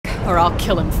or I'll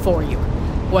kill him for you.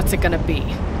 What's it gonna be?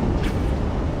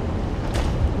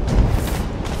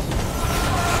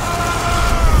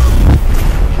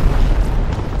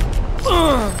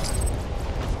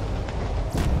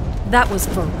 That was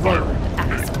for word,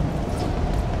 asshole.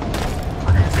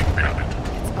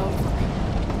 It's over.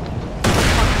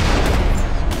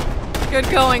 Good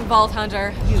going, Vault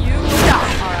Hunter. You are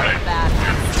a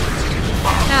badass.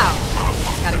 Now,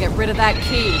 gotta get rid of that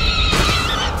key.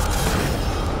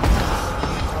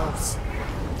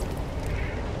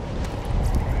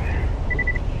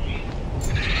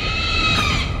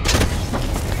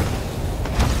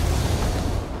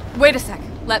 Wait a sec.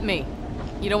 Let me.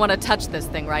 You don't want to touch this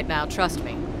thing right now, trust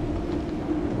me.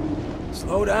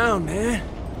 Slow down, man.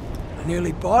 I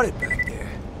nearly bought it back there.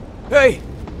 Hey!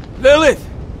 Lilith!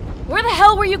 Where the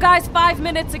hell were you guys 5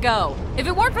 minutes ago? If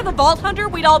it weren't for the Vault Hunter,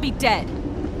 we'd all be dead.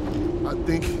 I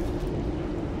think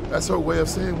that's her way of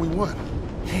saying we won.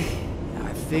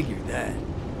 I figured that.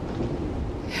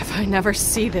 If I never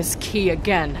see this key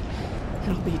again,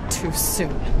 it'll be too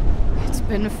soon. It's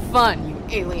been fun, you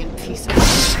alien piece of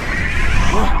shit.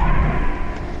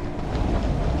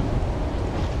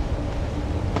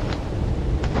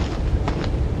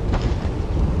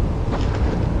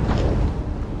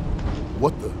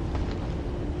 What the?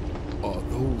 Are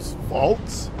those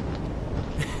vaults?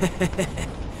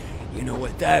 You know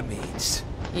what that means.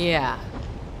 Yeah.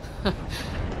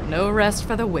 No rest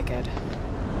for the wicked.